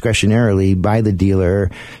used discretionarily by the dealer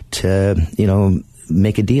to, you know,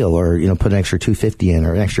 make a deal, or, you know, put an extra $250 in,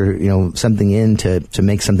 or an extra, you know, something in to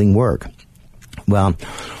make something work. Well,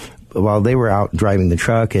 while they were out driving the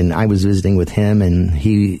truck and I was visiting with him and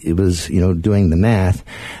he was, you know, doing the math,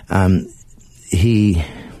 he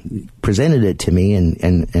presented it to me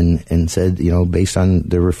and said, you know, based on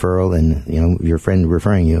the referral and, you know, your friend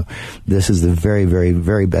referring you, this is the very, very,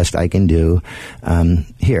 very best I can do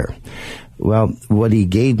here. Well, what he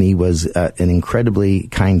gave me was an incredibly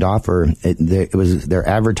kind offer. It was their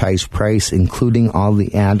advertised price, including all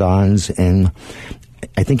the add-ons, and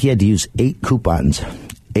I think he had to use 8 coupons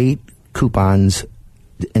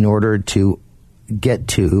in order to get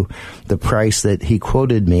to the price that he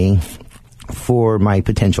quoted me for my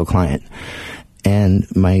potential client. And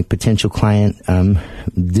my potential client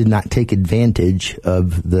did not take advantage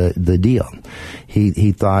of the deal.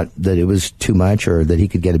 He thought that it was too much, or that he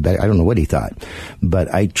could get it better. I don't know what he thought.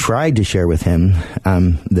 But I tried to share with him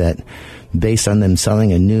that based on them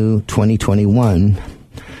selling a new 2021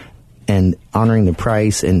 and honoring the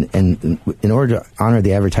price, and in order to honor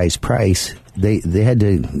the advertised price, they had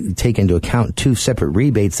to take into account 2 separate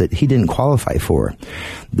rebates that he didn't qualify for.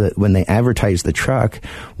 When they advertised the truck,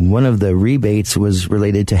 one of the rebates was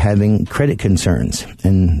related to having credit concerns.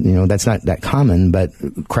 And, you know, that's not that common, but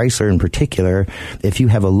Chrysler in particular, if you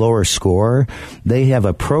have a lower score, they have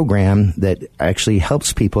a program that actually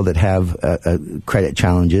helps people that have credit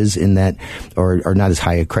challenges in that, or not as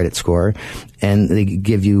high a credit score. and they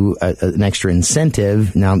give you an extra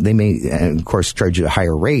incentive. Now, they may, of course, charge you a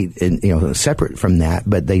higher rate, and, separate from that,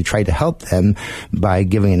 but they try to help them by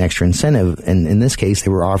giving an extra incentive. And in this case,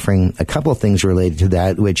 they were offering a couple of things related to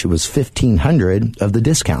that, which was $1,500 of the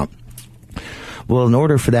discount. Well, in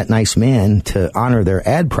order for that nice man to honor their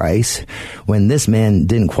ad price, when this man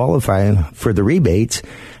didn't qualify for the rebates,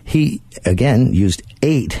 he, again, used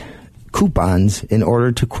 8 coupons in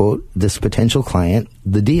order to quote this potential client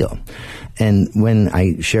the deal. And when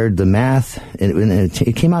I shared the math,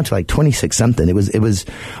 it came out to like 26 something. It was,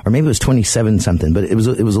 or maybe it was 27 something, but it was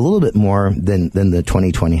a little bit more than the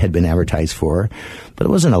 2020 had been advertised for, but it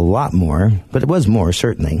wasn't a lot more, but it was more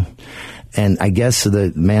certainly. And I guess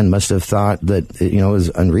the man must have thought that, it was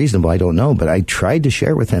unreasonable. I don't know, but I tried to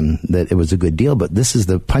share with him that it was a good deal. But this is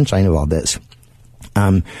the punchline of all this.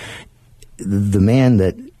 The man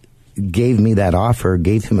that gave me that offer,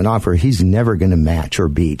 gave him an offer he's never going to match or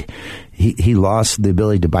beat. He lost the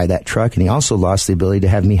ability to buy that truck, and he also lost the ability to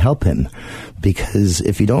have me help him. Because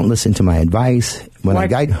if you don't listen to my advice, why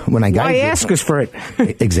ask us for it?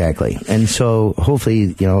 Exactly. And so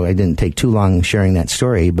hopefully, I didn't take too long sharing that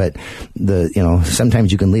story, but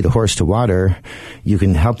sometimes you can lead a horse to water. You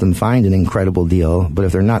can help them find an incredible deal, but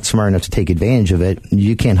if they're not smart enough to take advantage of it,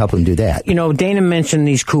 you can't help them do that. Dana mentioned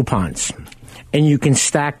these coupons. And you can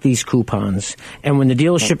stack these coupons. And when the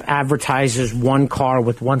dealership advertises one car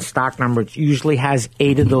with one stock number, it usually has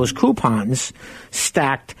 8 of those coupons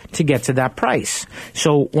stacked to get to that price.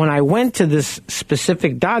 So when I went to this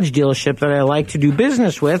specific Dodge dealership that I like to do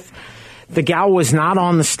business with, the gal was not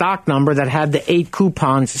on the stock number that had the 8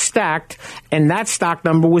 coupons stacked, and that stock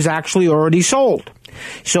number was actually already sold.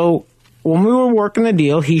 So when we were working the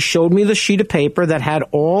deal, he showed me the sheet of paper that had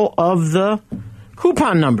all of the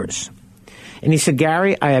coupon numbers. And he said,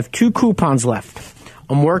 Gary, I have 2 coupons left.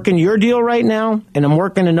 I'm working your deal right now, and I'm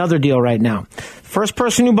working another deal right now. First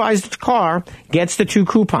person who buys the car gets the 2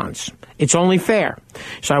 coupons. It's only fair.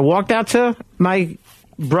 So I walked out to my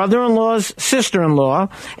brother-in-law's sister-in-law,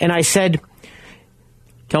 and I said,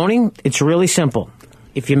 Tony, it's really simple.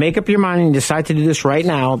 If you make up your mind and you decide to do this right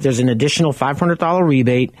now, there's an additional $500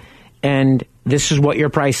 rebate, and this is what your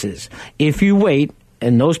price is. If you wait,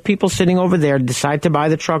 and those people sitting over there decide to buy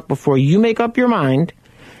the truck before you make up your mind,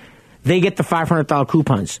 they get the $500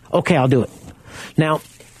 coupons. Okay, I'll do it. Now,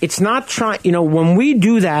 it's not trying, when we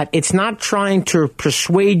do that, it's not trying to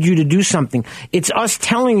persuade you to do something. It's us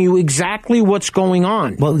telling you exactly what's going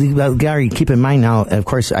on. Well, Gary, keep in mind now, of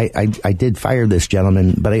course, I did fire this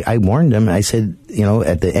gentleman, but I warned him. I said,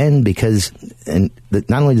 at the end, because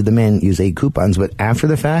not only did the man use 8 coupons, but after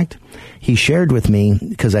the fact, he shared with me,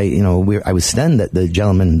 because I was stunned that the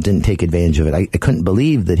gentleman didn't take advantage of it. I couldn't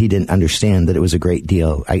believe that he didn't understand that it was a great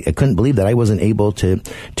deal. I couldn't believe that I wasn't able to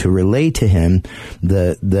relay to him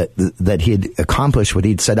that he had accomplished what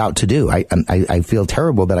he'd set out to do. I feel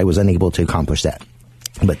terrible that I was unable to accomplish that.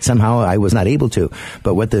 But somehow I was not able to.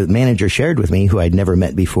 But what the manager shared with me, who I'd never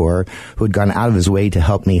met before, who had gone out of his way to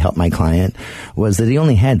help me help my client, was that he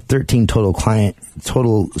only had 13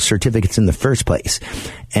 total certificates in the first place.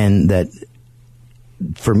 And that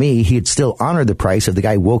for me, he'd still honor the price if the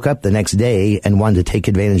guy woke up the next day and wanted to take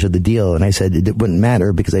advantage of the deal. And I said it wouldn't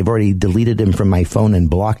matter because I've already deleted him from my phone and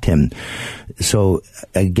blocked him. So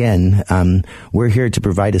again, we're here to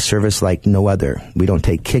provide a service like no other. We don't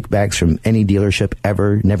take kickbacks from any dealership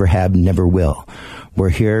ever, never have, never will. We're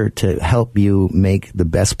here to help you make the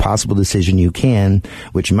best possible decision you can,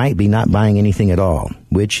 which might be not buying anything at all,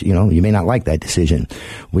 which, you may not like that decision.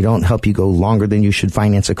 We don't help you go longer than you should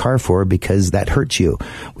finance a car for because that hurts you.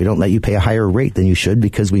 We don't let you pay a higher rate than you should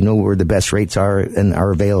because we know where the best rates are and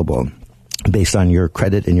are available based on your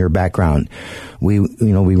credit and your background. We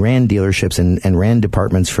ran dealerships and ran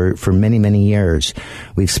departments for many, many years.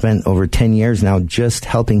 We've spent over 10 years now just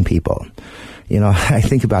helping people. I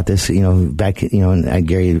think about this, back, and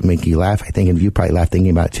Gary, would make you laugh. I think, and you probably laugh thinking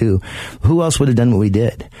about it too. Who else would have done what we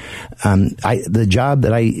did? The job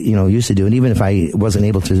that I, used to do, and even if I wasn't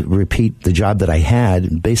able to repeat the job that I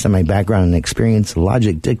had, based on my background and experience,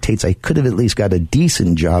 logic dictates I could have at least got a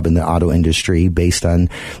decent job in the auto industry based on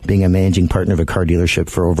being a managing partner of a car dealership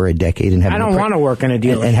for over a decade and having I don't want to work in a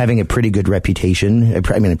dealership. And having a pretty good reputation. I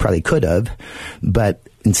probably could have, but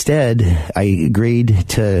instead, I agreed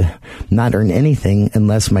to not earn anything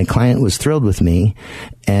unless my client was thrilled with me,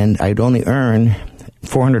 and I'd only earn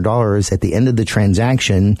 $400 at the end of the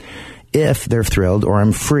transaction if they're thrilled or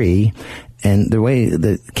I'm free. And the way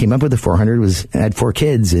that came up with the 400 was I had 4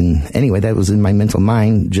 kids, and anyway, that was in my mental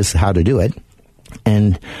mind just how to do it.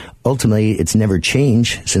 And ultimately, it's never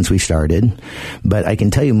changed since we started. But I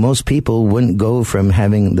can tell you, most people wouldn't go from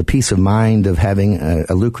having the peace of mind of having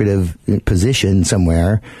a lucrative position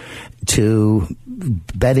somewhere to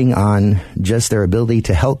betting on just their ability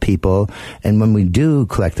to help people. And when we do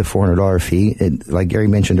collect the $400 fee, like Gary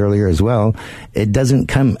mentioned earlier as well, it doesn't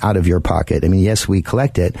come out of your pocket. I mean, yes, we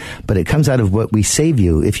collect it, but it comes out of what we save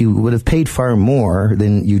you. If you would have paid far more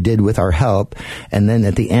than you did with our help, and then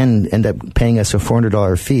at the end up paying us a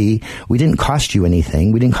 $400 fee, we didn't cost you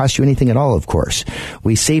anything. We didn't cost you anything at all, of course.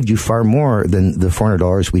 We saved you far more than the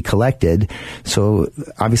 $400 we collected. So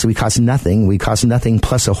obviously we cost nothing. We cost nothing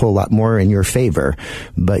plus a whole lot more in your favor.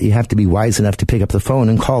 But you have to be wise enough to pick up the phone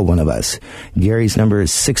and call one of us. Gary's number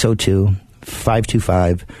is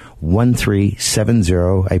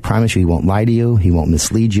 602-525-1370. I promise you, he won't lie to you. He won't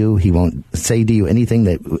mislead you. He won't say to you anything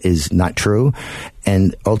that is not true.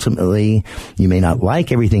 And ultimately, you may not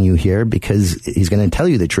like everything you hear because he's going to tell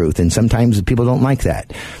you the truth. And sometimes people don't like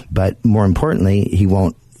that. But more importantly, he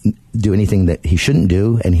won't do anything that he shouldn't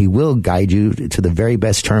do, and he will guide you to the very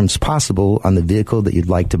best terms possible on the vehicle that you'd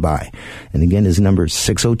like to buy. And again, his number is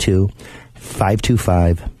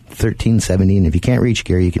 602-525-1370. And if you can't reach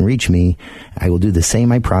Gary, you can reach me. I will do the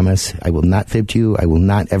same, I promise. I will not fib to you. I will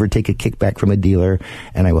not ever take a kickback from a dealer,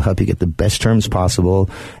 and I will help you get the best terms possible.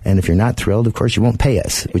 And if you're not thrilled, of course, you won't pay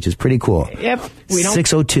us, which is pretty cool. Yep.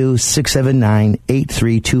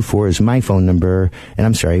 602-679-8324 is my phone number. And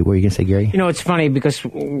I'm sorry, what were you going to say, Gary? You know, it's funny because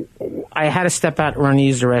I had to step out and run to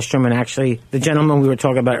use the restroom, and actually, the gentleman we were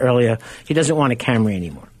talking about earlier, he doesn't want a Camry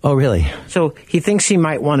anymore. Oh, really? So he thinks he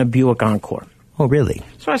might want a Buick Encore. Oh, really?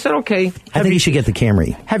 So I said, okay. I think you should get the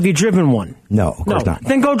Camry. Have you driven one? No, of course not.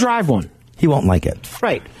 Then go drive one. He won't like it.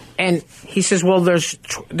 Right. And he says, well, there's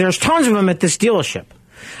tons of them at this dealership.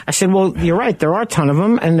 I said, well, you're right. There are a ton of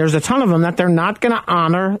them, and there's a ton of them that they're not going to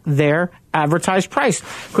honor their advertised price.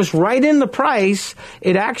 Because right in the price,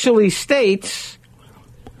 it actually states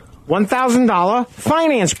 $1,000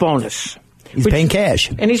 finance bonus. He's paying cash.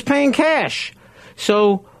 And he's paying cash.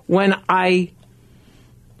 So when I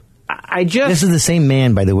This is the same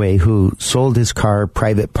man, by the way, who sold his car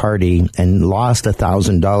private party and lost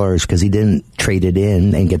 $1,000 because he didn't trade it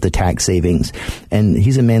in and get the tax savings. And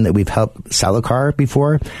he's a man that we've helped sell a car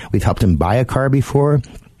before. We've helped him buy a car before.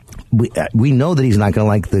 We know that he's not going to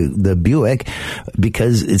like the Buick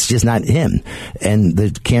because it's just not him. And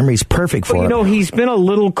the Camry's perfect for him. You know, he's been a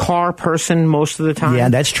little car person most of the time. Yeah,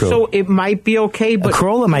 that's true. So it might be okay. But a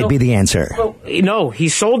Corolla might be the answer. Well, no, he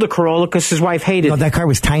sold a Corolla because his wife hated it. No, that car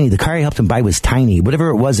was tiny. The car I helped him buy was tiny.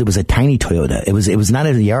 Whatever it was a tiny Toyota. It was not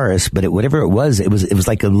a Yaris, but whatever it was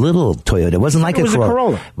like a little Toyota. It wasn't like a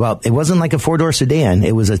Corolla. Well, it wasn't like a 4-door sedan.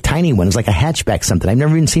 It was a tiny one. It was like a hatchback something. I've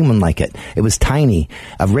never even seen one like it. It was tiny.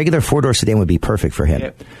 A regular 4-door sedan would be perfect for him.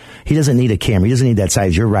 Yep. He doesn't need a Camry. He doesn't need that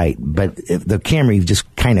size. You're right. But the Camry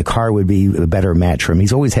just kind of car would be a better match for him.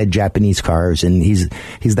 He's always had Japanese cars, and he's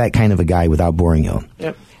that kind of a guy without boring you.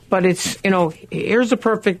 Yep. But it's, here's a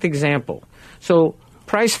perfect example. So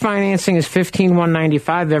price financing is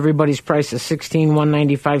 $15,195. Everybody's price is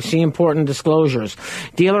 $16,195. See important disclosures.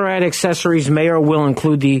 Dealer ad accessories may or will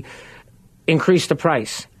increase the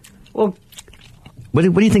price. Well, what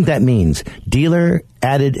do you think that means? Dealer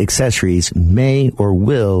added accessories may or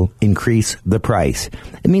will increase the price.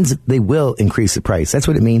 It means they will increase the price. That's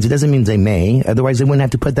what it means. It doesn't mean they may. Otherwise, they wouldn't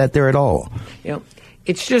have to put that there at all.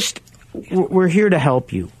 It's just, we're here to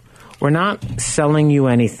help you. We're not selling you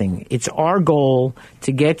anything. It's our goal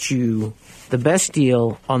to get you the best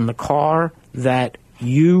deal on the car that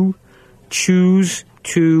you choose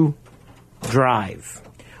to drive.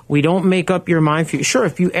 We don't make up your mind for you. Sure,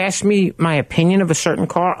 if you ask me my opinion of a certain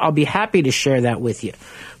car, I'll be happy to share that with you.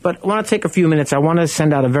 But I want to take a few minutes. I want to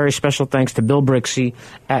send out a very special thanks to Bill Brixey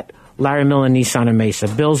at Larry Miller Nissan in Mesa.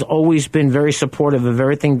 Bill's always been very supportive of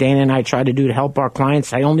everything Dana and I try to do to help our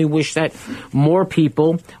clients. I only wish that more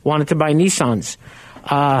people wanted to buy Nissans.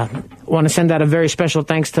 I want to send out a very special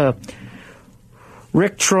thanks to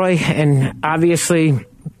Rick Troy and obviously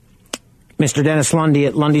Mr. Dennis Lundy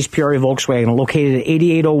at Lundy's Peoria Volkswagen, located at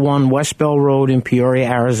 8801 West Bell Road in Peoria,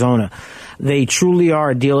 Arizona. They truly are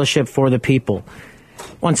a dealership for the people.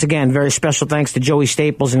 Once again, very special thanks to Joey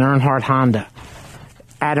Staples and Earnhardt Honda.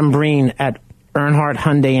 Adam Breen at Earnhardt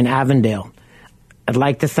Hyundai in Avondale. I'd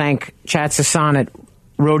like to thank Chad Sasan at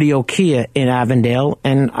Rodeo Kia in Avondale,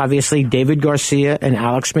 and obviously David Garcia and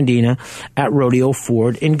Alex Medina at Rodeo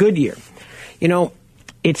Ford in Goodyear.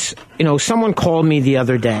 Someone called me the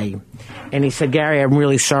other day, and he said, Gary, I'm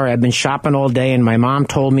really sorry. I've been shopping all day, and my mom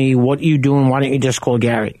told me, what are you doing? Why don't you just call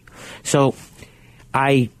Gary? So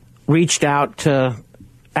I reached out to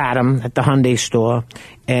Adam at the Hyundai store,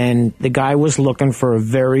 and the guy was looking for a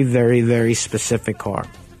very, very, very specific car.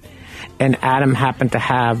 And Adam happened to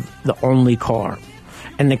have the only car.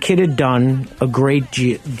 And the kid had done a great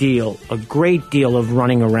deal of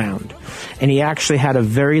running around. And he actually had a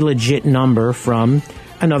very legit number from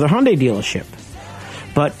another Hyundai dealership.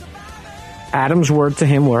 But Adam's word to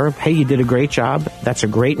him were, hey, you did a great job. That's a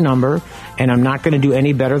great number. And I'm not going to do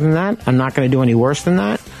any better than that. I'm not going to do any worse than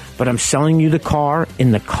that. But I'm selling you the car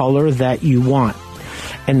in the color that you want.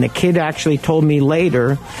 And the kid actually told me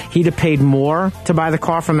later he'd have paid more to buy the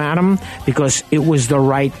car from Adam because it was the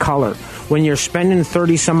right color. When you're spending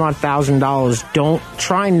 $30,000, don't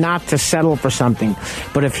try not to settle for something.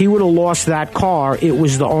 But if he would have lost that car, it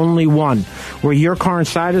was the only one. We're Your Car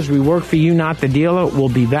Insiders. We work for you, not the dealer. We'll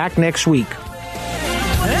be back next week.